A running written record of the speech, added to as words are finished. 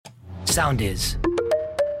Soundis.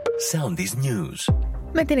 Soundis News.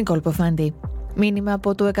 Με την Νικόλ Ποφάντη. Μήνυμα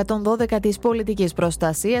από το 112 της πολιτικής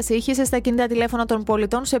προστασίας ήχησε στα κινητά τηλέφωνα των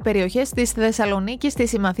πολιτών σε περιοχές της Θεσσαλονίκης,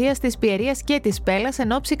 της Ημαθίας, της Πιερίας και της Πέλας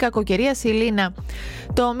εν ώψη κακοκαιρίας Ηλίνα.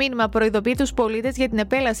 Το μήνυμα προειδοποιεί τους πολίτες για την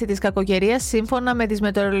επέλαση της κακοκαιρίας. Σύμφωνα με τις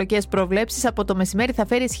μετεωρολογικές προβλέψεις, από το μεσημέρι θα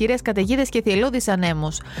φέρει ισχυρές καταιγίδες και θυελλώδεις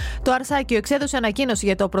ανέμους. Το Αρσάκιο εξέδωσε ανακοίνωση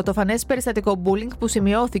για το πρωτοφανές περιστατικό bullying που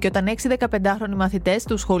σημειώθηκε όταν 6 15χρονοι μαθητές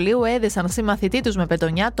του σχολείου έδεσαν συμμαθητή τους με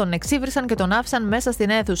πετονιά, τον εξύβρισαν και τον άφησαν μέσα στην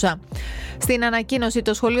αίθουσα. Στην ανακοίνωση,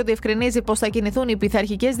 το σχολείο διευκρινίζει πως θα κινηθούν οι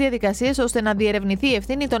πειθαρχικές διαδικασίες ώστε να διερευνηθεί η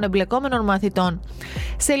ευθύνη των εμπλεκόμενων μαθητών.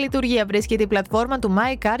 Σε λειτουργία βρίσκεται η πλατφόρμα του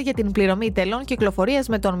MyCar για την πληρωμή τελών κυκλοφορίας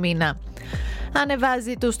με τον μήνα.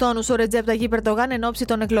 Ανεβάζει τους τόνους ο Ρετζέπ Ταγιίπ Ερντογάν εν ώψη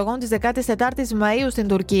των εκλογών της 14ης Μαΐου στην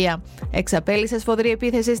Τουρκία. Εξαπέλυσε σφοδρή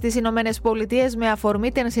επίθεση στις Ηνωμένες Πολιτείες με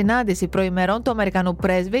αφορμή την συνάντηση προημερών του Αμερικανού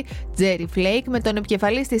πρέσβη Τζέρι Φλέικ με τον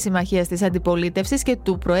επικεφαλής της Συμμαχίας της Αντιπολίτευσης και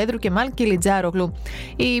του Προέδρου Κεμάλ Κιλιτζάρογλου.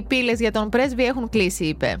 Οι πύλες για τον πρέσβη έχουν κλείσει,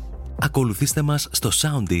 είπε. Ακολουθήστε μας στο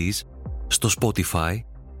Soundis, στο Spotify,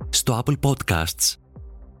 στο Apple Podcasts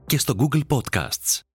και στο Google Podcasts.